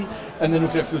defend and a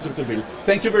nuclear future to build.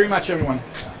 Thank you very much, everyone.